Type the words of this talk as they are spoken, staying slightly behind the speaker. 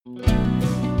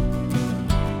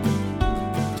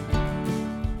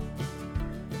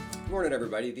morning,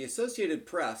 everybody. The Associated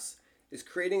Press is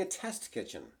creating a test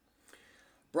kitchen.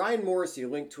 Brian Morrissey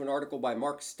linked to an article by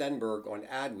Mark Stenberg on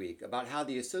Adweek about how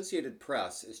the Associated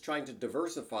Press is trying to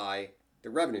diversify the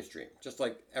revenue stream, just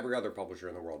like every other publisher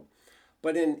in the world.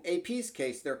 But in AP's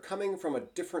case, they're coming from a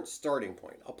different starting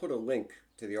point. I'll put a link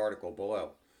to the article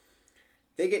below.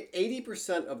 They get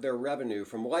 80% of their revenue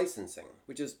from licensing,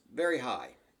 which is very high,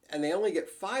 and they only get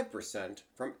 5%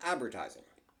 from advertising.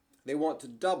 They want to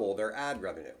double their ad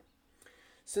revenue.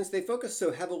 Since they focus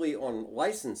so heavily on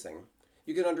licensing,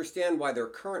 you can understand why their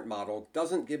current model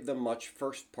doesn't give them much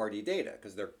first-party data,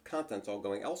 because their content's all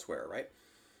going elsewhere, right?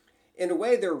 In a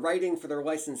way, they're writing for their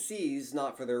licensees,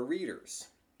 not for their readers.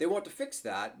 They want to fix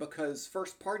that because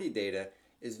first-party data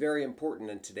is very important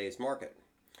in today's market.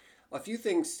 A few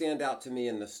things stand out to me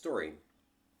in this story.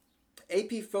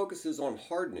 AP focuses on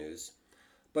hard news,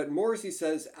 but Morrissey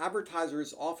says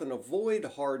advertisers often avoid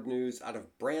hard news out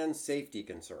of brand safety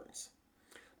concerns.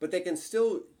 But they can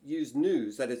still use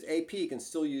news, that is, AP can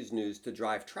still use news to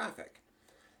drive traffic.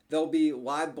 They'll be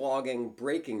live blogging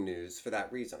breaking news for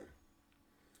that reason.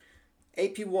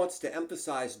 AP wants to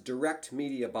emphasize direct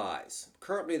media buys.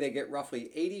 Currently, they get roughly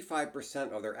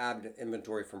 85% of their ad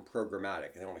inventory from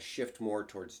programmatic, and they want to shift more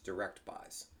towards direct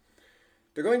buys.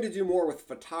 They're going to do more with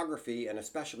photography and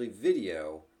especially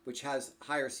video, which has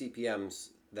higher CPMs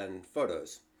than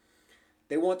photos.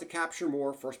 They want to capture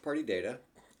more first-party data,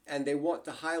 and they want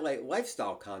to highlight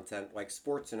lifestyle content like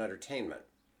sports and entertainment.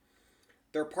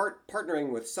 They're partnering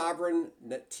with Sovereign,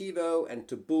 Nativo, and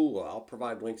Taboola. I'll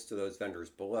provide links to those vendors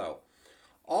below.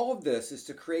 All of this is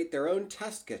to create their own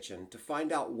test kitchen to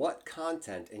find out what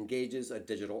content engages a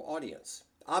digital audience.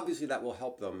 Obviously, that will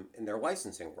help them in their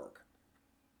licensing work.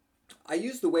 I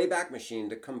used the Wayback Machine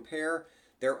to compare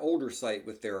their older site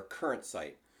with their current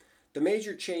site. The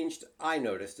major change I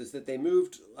noticed is that they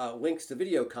moved links to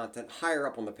video content higher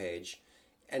up on the page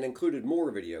and included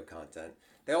more video content.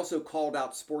 They also called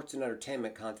out sports and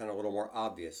entertainment content a little more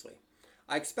obviously.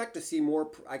 I expected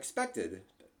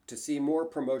to see more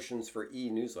promotions for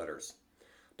e-newsletters.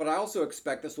 But I also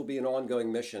expect this will be an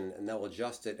ongoing mission and they'll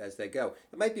adjust it as they go.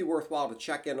 It might be worthwhile to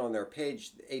check in on their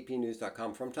page,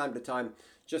 apnews.com, from time to time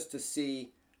just to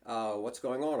see what's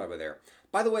going on over there.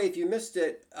 By the way, if you missed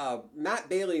it, Matt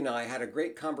Bailey and I had a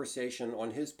great conversation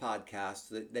on his podcast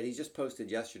that he just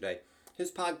posted yesterday.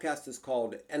 His podcast is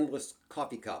called Endless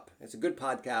Coffee Cup. It's a good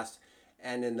podcast,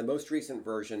 and in the most recent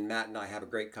version, Matt and I have a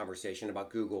great conversation about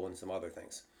Google and some other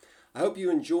things. I hope you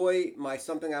enjoy my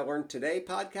Something I Learned Today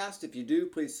podcast. If you do,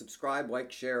 please subscribe,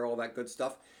 like, share, all that good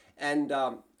stuff. And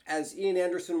as Ian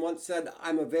Anderson once said,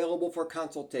 I'm available for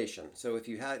consultation. So if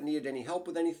you needed any help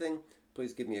with anything,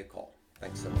 please give me a call.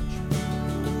 Thanks so much.